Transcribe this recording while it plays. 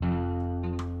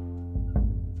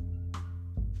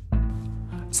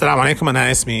السلام عليكم.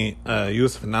 أنا اسمي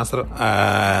يوسف الناصر،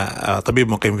 طبيب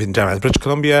مقيم في جامعة بريتش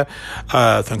كولومبيا،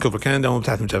 فانكوفر كندا،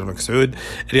 ومبتعث من جامعة الملك سعود.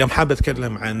 اليوم حابة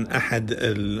أتكلم عن أحد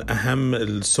الأهم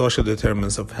السوشيال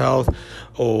determinants of health،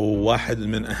 وواحد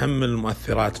من أهم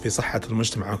المؤثرات في صحة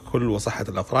المجتمع ككل وصحة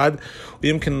الأفراد،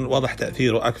 ويمكن وضح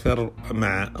تأثيره أكثر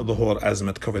مع ظهور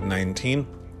أزمة كوفيد-19.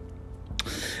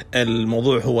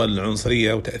 الموضوع هو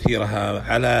العنصرية وتأثيرها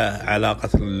على علاقة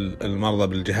المرضى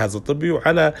بالجهاز الطبي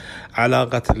وعلى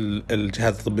علاقة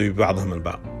الجهاز الطبي ببعضهم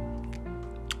البعض.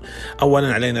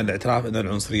 أولا علينا الاعتراف أن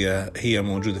العنصرية هي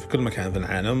موجودة في كل مكان في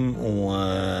العالم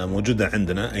وموجودة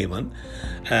عندنا أيضا.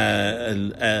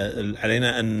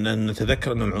 علينا أن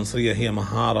نتذكر أن العنصرية هي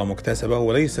مهارة مكتسبة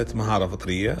وليست مهارة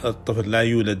فطرية. الطفل لا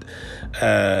يولد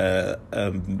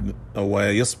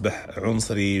ويصبح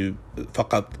عنصري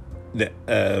فقط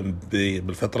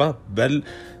بالفطرة، بل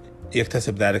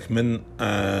يكتسب ذلك من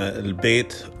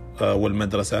البيت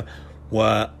والمدرسة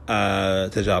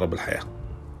وتجارب الحياة.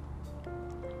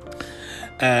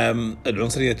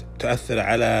 العنصرية تؤثر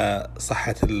على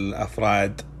صحة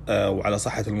الأفراد وعلى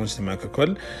صحة المجتمع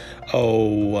ككل،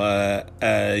 أو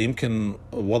يمكن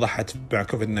وضحت مع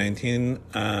كوفيد-19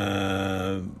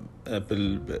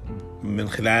 من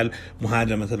خلال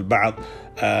مهاجمة البعض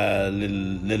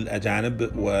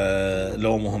للأجانب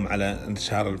ولومهم على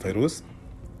انتشار الفيروس.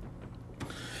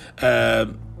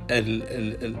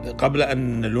 قبل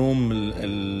أن نلوم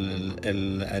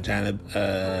الأجانب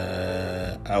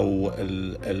أو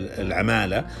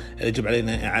العمالة، يجب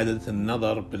علينا إعادة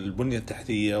النظر بالبنية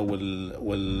التحتية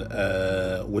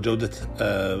وجودة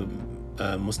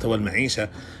مستوى المعيشة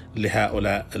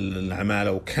لهؤلاء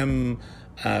العمالة، وكم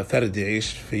فرد يعيش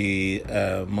في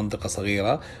منطقة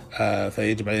صغيرة.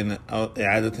 فيجب علينا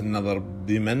إعادة النظر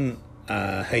بمن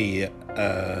هيئ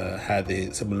هذه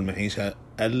سبل المعيشة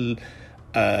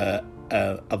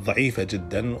الضعيفة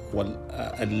جدا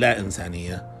واللا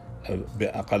إنسانية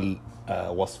بأقل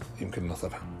وصف يمكن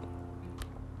نصفها.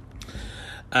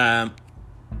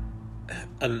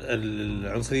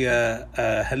 العنصرية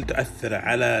هل تؤثر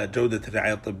على جودة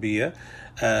الرعاية الطبية؟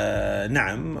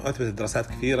 نعم، أثبتت دراسات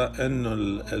كثيرة أن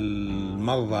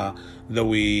المرضى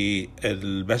ذوي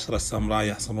البشرة السمراء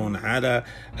يحصلون على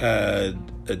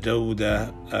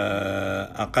جودة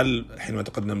أقل حينما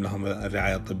تقدم لهم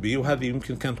الرعاية الطبية، وهذه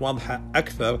يمكن كانت واضحة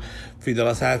أكثر في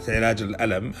دراسات علاج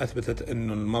الألم. أثبتت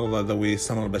أن المرضى ذوي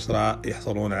السمراء البشرة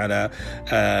يحصلون على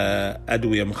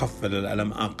أدوية مخففة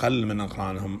للألم أقل من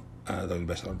أقرانهم ذوي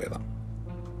البشرة البيضاء.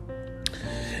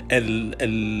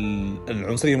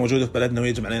 العنصرية موجودة في بلدنا،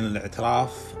 ويجب علينا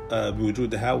الاعتراف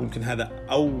بوجودها، ويمكن هذا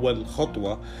أول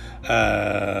خطوة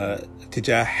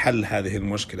تجاه حل هذه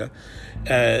المشكلة.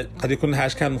 قد يكون لها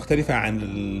أشكال مختلفة عن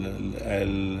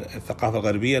الثقافة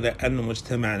الغربية، لأن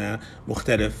مجتمعنا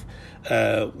مختلف،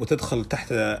 وتدخل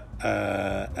تحت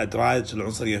أدراج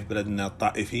العنصرية في بلدنا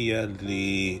الطائفية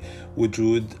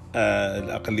لوجود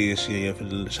الأقلية الشيعية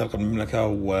في شرق المملكة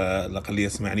والأقلية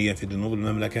الإسماعيلية في جنوب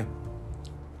المملكة.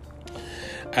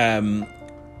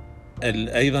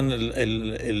 أيضا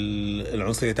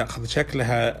العنصرية تأخذ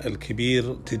شكلها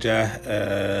الكبير تجاه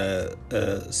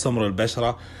سمر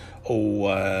البشرة،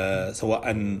 وسواء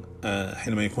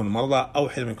حينما يكون مرضى أو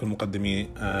حينما يكون مقدمي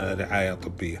رعاية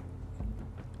طبية،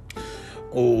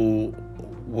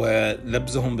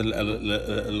 ولبزهم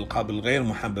بالألقاب الغير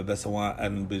محببة، سواء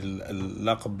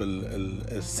باللقب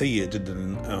السيء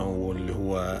جدا واللي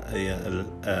هو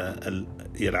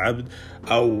العبد،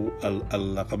 أو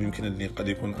اللقب يمكن اللي قد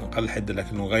يكون أقل حدة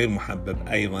لكنه غير محبب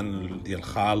أيضا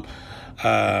الخال.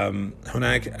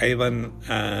 هناك أيضا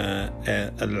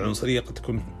العنصرية قد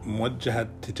تكون موجهة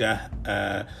تجاه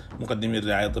مقدمي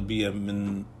الرعاية الطبية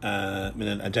من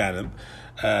الأجانب،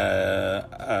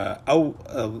 أو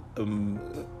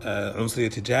عنصرية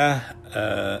تجاه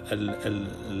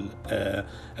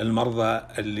المرضى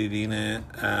الذين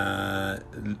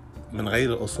من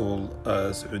غير أصول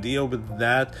سعودية،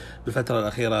 وبالذات بالفترة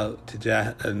الأخيرة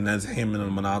تجاه النازحين من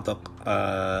المناطق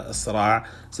الصراع،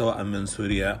 سواء من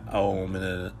سوريا أو من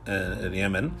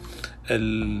اليمن.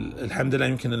 الحمد لله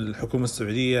يمكن الحكومة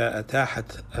السعودية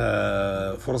أتاحت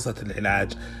فرصة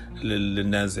العلاج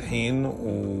للنازحين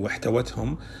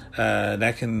واحتوتهم،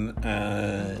 لكن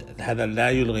هذا لا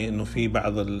يلغي أنه في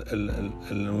بعض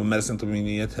الممارسين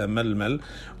طبيعيتها ململ،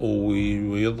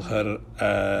 ويظهر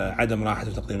عدم راحة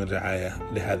تقديم الرعاية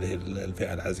لهذه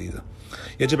الفئة العزيزة.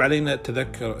 يجب علينا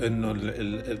التذكر أنه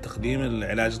تقديم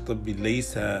العلاج الطبي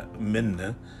ليس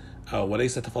منا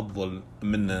وليس تفضل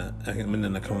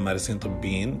مننا كممارسين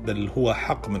طبيين، بل هو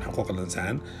حق من حقوق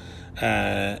الإنسان.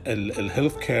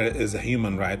 health care is a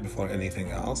human right before anything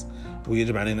else،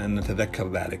 ويجب علينا أن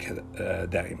نتذكر ذلك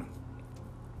دائما.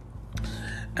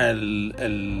 ال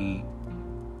ال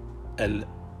ال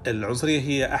العنصرية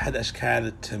هي أحد أشكال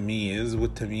التمييز،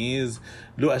 والتمييز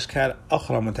له أشكال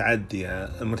أخرى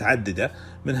متعددة،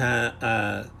 منها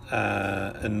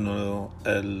إنه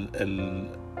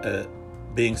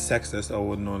being sexist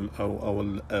أو إنه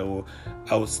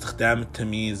أو استخدام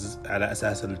التمييز على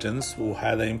أساس الجنس،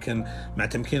 وهذا يمكن مع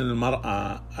تمكين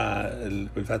المرأة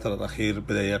بالفترة الأخيرة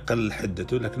بدأ يقل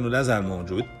حدته، لكنه لا زال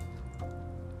موجود،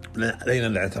 علينا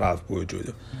الاعتراف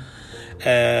بوجوده.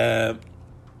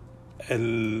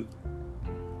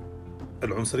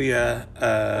 العنصرية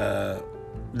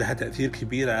لها تأثير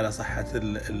كبير على صحة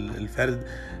الفرد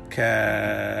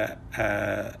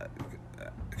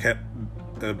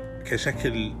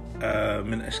كشكل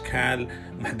من أشكال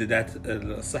محددات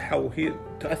الصحة، وهي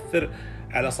تؤثر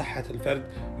على صحة الفرد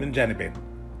من جانبين.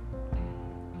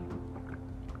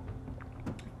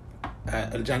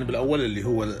 الجانب الأول اللي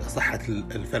هو صحة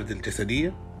الفرد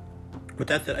الجسدية،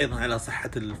 وتأثر أيضا على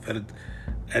صحة الفرد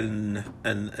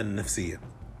النفسية،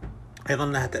 أيضا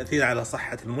لها تأثير على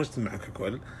صحة المجتمع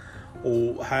ككل،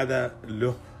 وهذا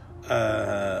له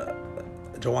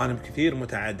جوانب كثير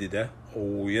متعددة،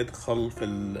 ويدخل في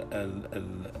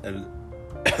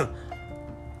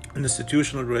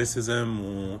institutional racism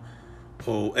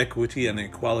و equity and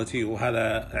equality،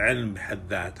 وهذا علم بحد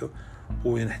ذاته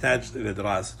ونحتاج إلى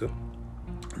دراسته.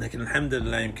 لكن الحمد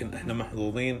لله يمكن إحنا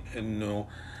محظوظين إنه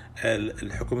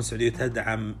الحكومة السعودية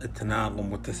تدعم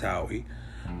التناغم والتساوي،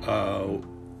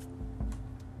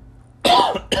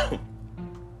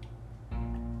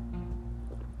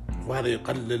 وهذا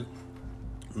يقلل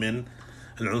من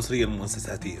العنصرية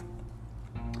المؤسساتية.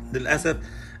 للأسف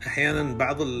أحيانا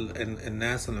بعض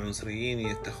الناس العنصريين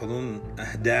يتخذون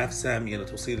أهداف سامية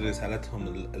لتوصيل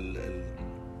رسالتهم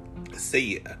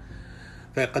السيئة،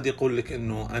 فقد يقول لك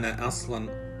إنه أنا أصلا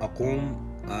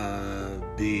أقوم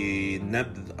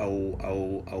بنبذ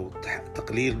أو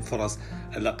تقليل فرص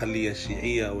الأقلية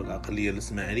الشيعية أو الأقلية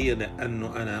الإسماعيلية،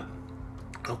 لأنه أنا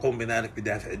أقوم بذلك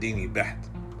بدافع ديني بحت،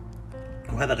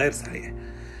 وهذا غير صحيح.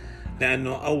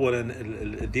 لأنه أولا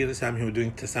الدين الإسلامي هو دين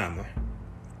التسامح،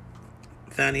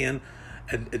 ثانيا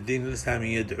الدين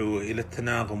الإسلامي يدعو إلى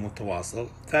التناغم والتواصل،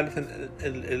 ثالثا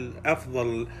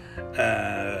الأفضل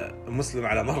مسلم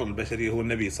على مر البشرية هو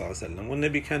النبي صلى الله عليه وسلم،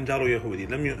 والنبي كان جاره يهودي،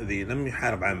 لم يؤذي، لم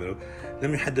يحارب عمله،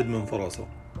 لم يحدد من فرصه.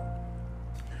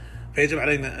 فيجب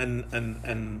علينا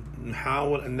أن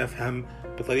نحاول أن نفهم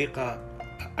بطريقة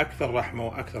أكثر رحمة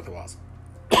وأكثر تواصل.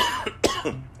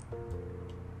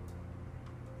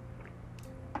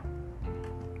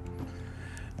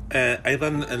 أيضا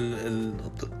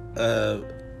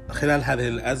خلال هذه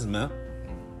الأزمة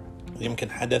يمكن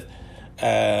حدث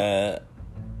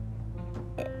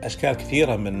أشكال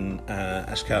كثيرة من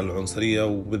أشكال العنصرية،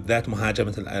 وبالذات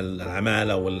مهاجمة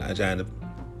العمالة والأجانب.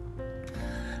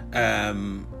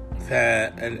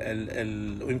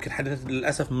 ويمكن حدث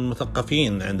للأسف من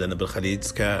المثقفين عندنا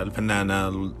بالخليج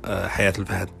كالفنانة حياة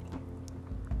الفهد.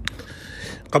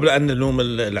 قبل أن نلوم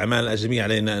العمالة الأجنبية،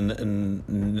 علينا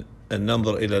أن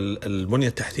ننظر إلى البنية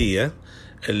التحتية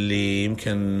اللي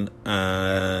يمكن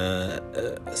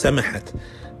سمحت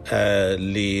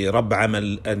لرب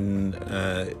عمل أن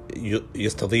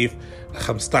يستضيف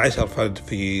 15 فرد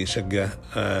في شقة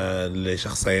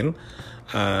لشخصين،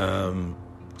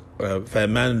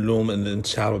 فما نلوم أن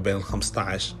الانتشار بين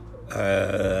 15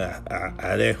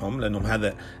 عليهم، لأنهم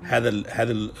هذا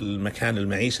المكان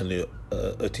المعيشة اللي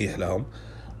أتيح لهم،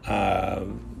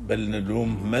 بل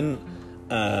نلوم من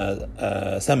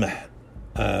سمح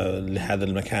لهذا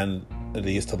المكان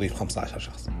اللي يستضيف 15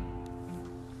 شخص.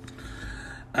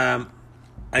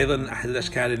 أيضا أحد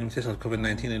الأشكال اللي منتشرة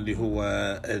كوفيد-19 اللي هو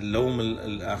اللوم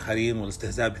الآخرين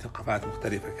والاستهزاء بثقافات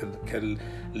مختلفة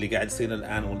اللي قاعد يصير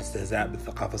الآن، والاستهزاء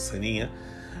بالثقافة الصينية،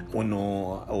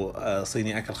 وأنه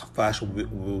صيني أكل خفاش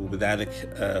وبذلك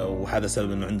وهذا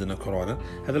سبب أنه عندنا كورونا.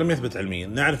 هذا لم يثبت علميا.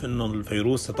 نعرف أنه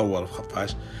الفيروس تطور في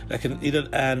خفاش، لكن إلى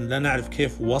الآن لا نعرف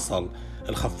كيف وصل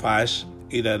الخفاش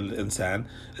إلى الإنسان.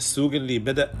 السوق اللي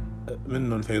بدأ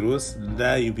منه الفيروس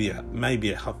ما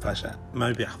يبيع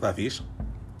خفافيش.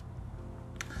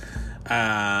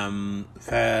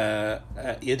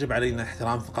 فيجب علينا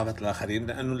احترام ثقافة الآخرين،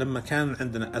 لأنه لما كان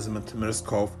عندنا أزمة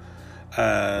ميرسكوف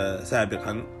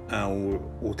سابقا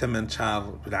وتم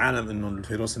انتشار بالعالم أنه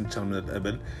الفيروس انتشر من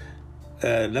الإبل،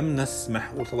 لم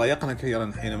نسمح، وتضايقنا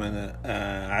كثيرا حينما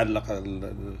علق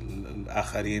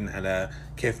الآخرين على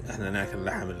كيف احنا ناكل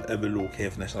لحم الإبل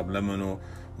وكيف نشرب لمنه،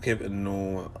 وكيف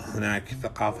أنه هناك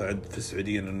ثقافة في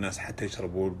السعودية أن الناس حتى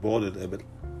يشربوا بول الإبل،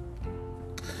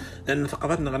 لأن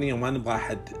ثقافتنا غنية وما نبغى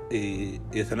أحد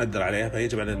يتندر عليها.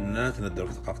 فيجب علينا أن لا نتندر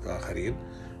في ثقافة الآخرين،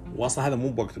 واصلا هذا مو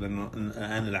بوقته، لأنه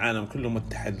الآن العالم كله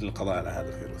متحد للقضاء على هذا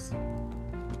الفيروس.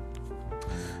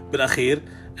 بالأخير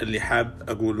اللي حاب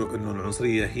أقوله أنه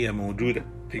العنصرية هي موجودة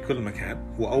في كل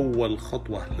مكان، وأول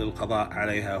خطوة للقضاء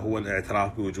عليها هو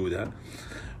الاعتراف بوجودها.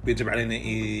 ويجب علينا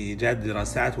إيجاد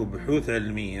دراسات وبحوث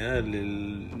علمية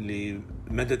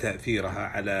لمدى تأثيرها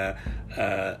على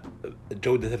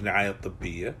جودة الرعاية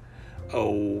الطبية،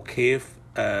 أو كيف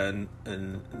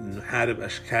نحارب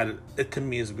أشكال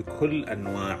التمييز بكل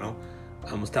أنواعه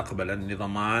مستقبلا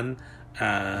لضمان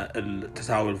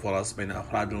تساوي الفرص بين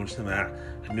أفراد المجتمع،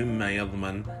 مما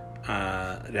يضمن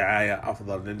رعاية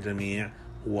أفضل للجميع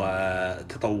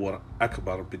وتطور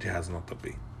أكبر بجهازنا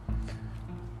الطبي.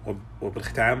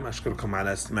 وبالختام أشكركم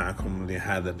على استماعكم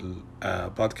لهذا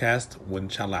البودكاست، وإن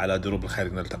شاء الله على دروب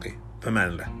الخير نلتقي. فمان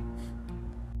الله.